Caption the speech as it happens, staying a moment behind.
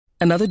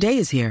Another day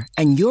is here,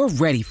 and you're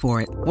ready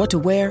for it. What to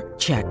wear?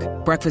 Check.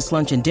 Breakfast,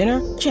 lunch, and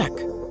dinner? Check.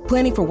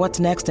 Planning for what's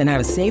next and how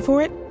to save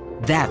for it?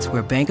 That's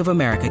where Bank of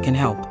America can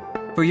help.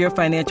 For your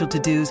financial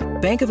to-dos,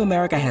 Bank of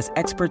America has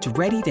experts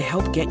ready to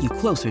help get you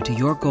closer to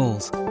your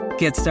goals.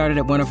 Get started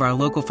at one of our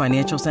local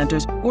financial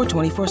centers or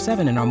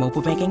 24/7 in our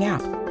mobile banking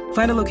app.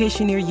 Find a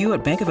location near you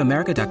at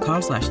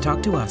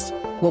bankofamerica.com/talktous.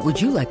 What would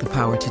you like the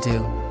power to do?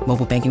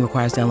 Mobile banking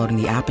requires downloading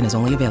the app and is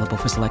only available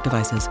for select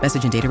devices.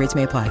 Message and data rates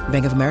may apply.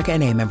 Bank of America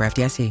NA, member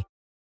FDIC.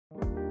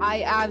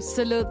 I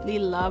absolutely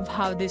love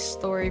how this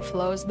story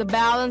flows. The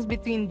balance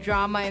between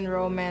drama and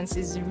romance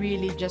is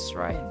really just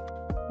right.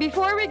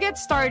 Before we get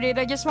started,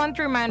 I just want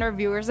to remind our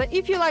viewers that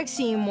if you like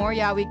seeing more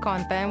yaoi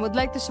content and would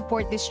like to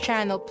support this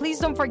channel, please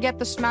don't forget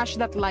to smash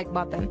that like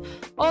button.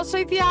 Also,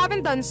 if you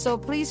haven't done so,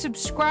 please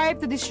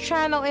subscribe to this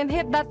channel and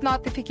hit that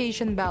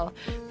notification bell.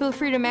 Feel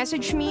free to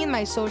message me in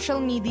my social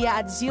media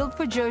at Zealed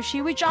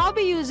Fujoshi, which I'll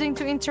be using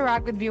to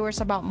interact with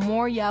viewers about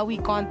more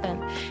yaoi content.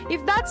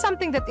 If that's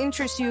something that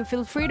interests you,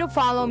 feel free to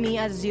follow me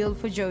at Zealed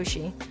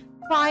Fujoshi.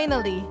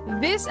 Finally,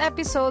 this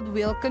episode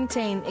will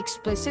contain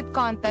explicit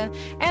content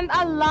and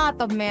a lot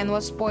of manhwa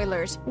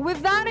spoilers.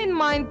 With that in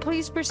mind,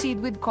 please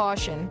proceed with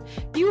caution.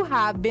 You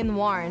have been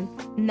warned.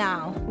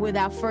 Now,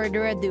 without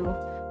further ado,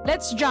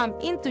 let's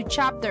jump into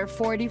chapter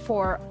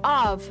 44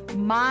 of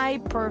My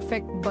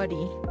Perfect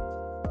Buddy.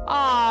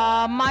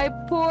 Ah, my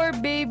poor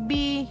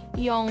baby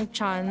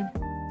Young-chan.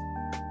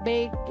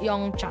 Bake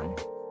Young-chan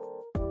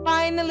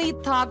finally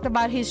talked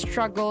about his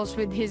struggles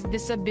with his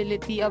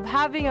disability of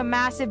having a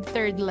massive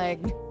third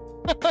leg.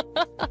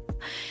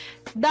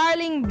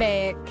 Darling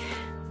Beck,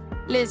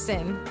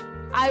 listen,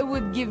 I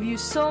would give you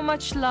so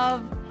much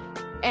love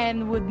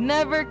and would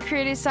never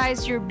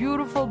criticize your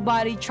beautiful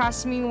body.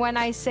 Trust me when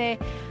I say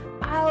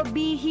I'll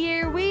be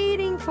here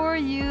waiting for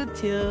you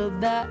till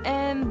the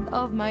end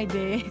of my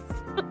days.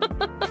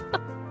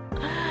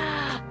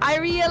 I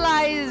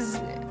realize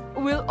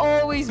we'll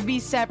always be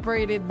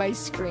separated by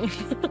screen.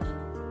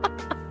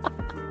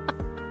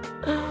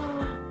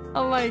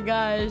 Oh my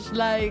gosh,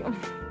 like,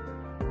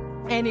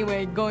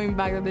 anyway, going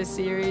back to this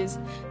series,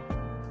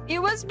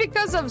 it was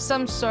because of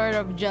some sort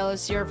of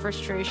jealousy or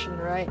frustration,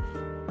 right?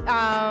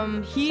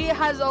 He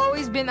has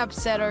always been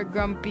upset or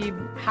grumpy,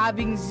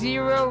 having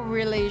zero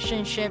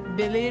relationship,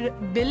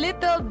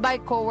 belittled by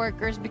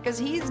coworkers because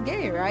he's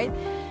gay, right?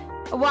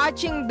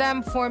 Watching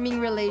them forming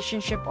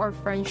relationship or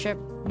friendship,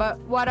 but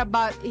what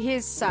about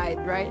his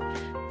side, right?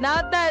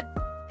 Now that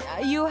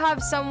you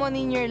have someone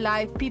in your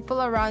life,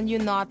 people around you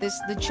notice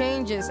the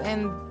changes,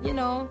 and you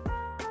know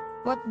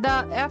what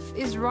the F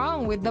is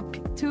wrong with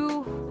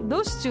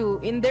those two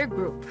in their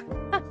group.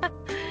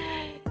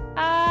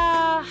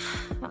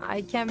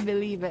 I can't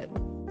believe it.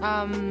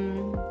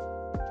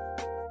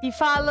 He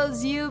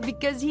follows you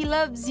because he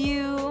loves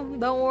you.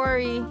 Don't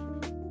worry,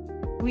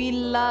 we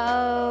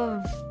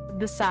love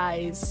the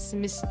size,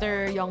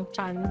 Mr.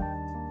 Young-chan.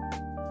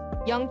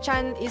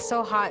 Young-chan is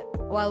so hot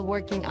while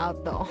working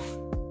out though.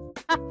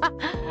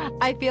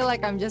 I feel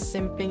like I'm just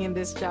simping in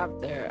this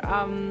chapter.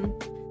 I'm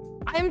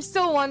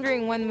still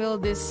wondering when will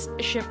this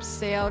ship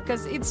sail,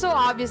 because it's so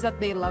obvious that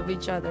they love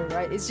each other,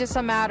 right? It's just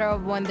a matter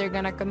of when they're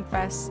gonna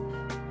confess.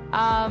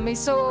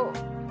 So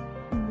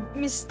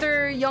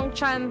Mr.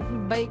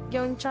 Young-chan, Baek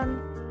Young-chan,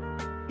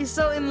 is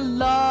so in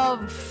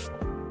loving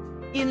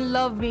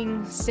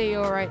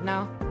Seo right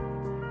now.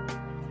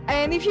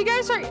 And if you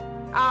guys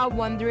are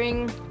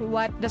wondering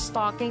what the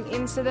stalking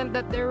incident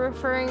that they're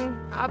referring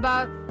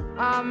about,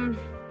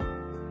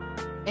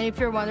 and if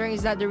you're wondering,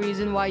 is that the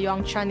reason why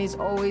Young-chan is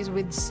always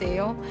with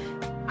Seo?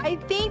 I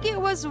think it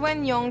was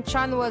when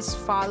Young-chan was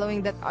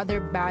following that other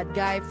bad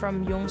guy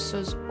from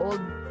Yongsoo's old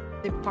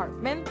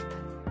department.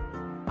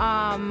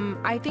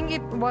 I think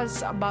it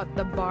was about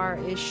the bar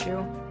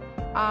issue.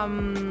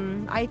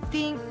 I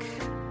think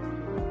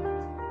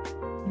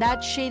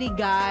that shady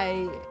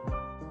guy,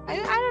 I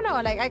don't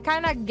know, like I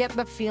kind of get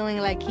the feeling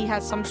like he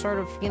has some sort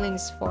of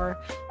feelings for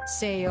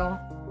Seo.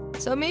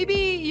 So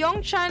maybe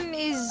Young-chan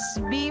is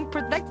being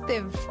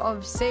protective of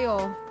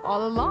Seo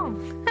all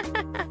along.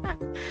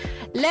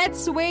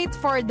 Let's wait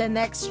for the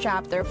next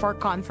chapter for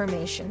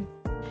confirmation.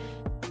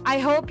 I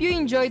hope you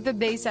enjoyed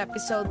today's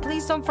episode.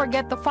 Please don't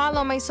forget to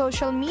follow my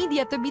social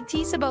media to be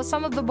teased about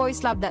some of the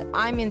boys' love that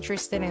I'm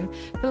interested in.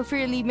 Feel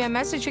free to leave me a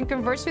message and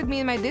converse with me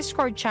in my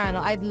Discord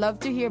channel. I'd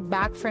love to hear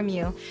back from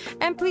you.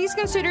 And please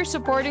consider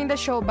supporting the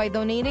show by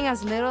donating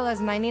as little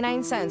as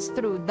 99 cents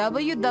through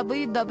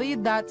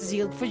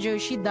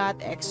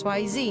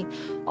www.zealedfujoshi.xyz.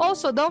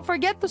 Also, don't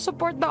forget to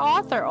support the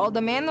author. All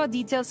the manhwa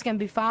details can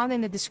be found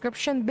in the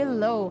description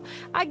below.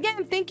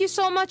 Again, thank you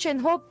so much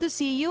and hope to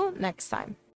see you next time.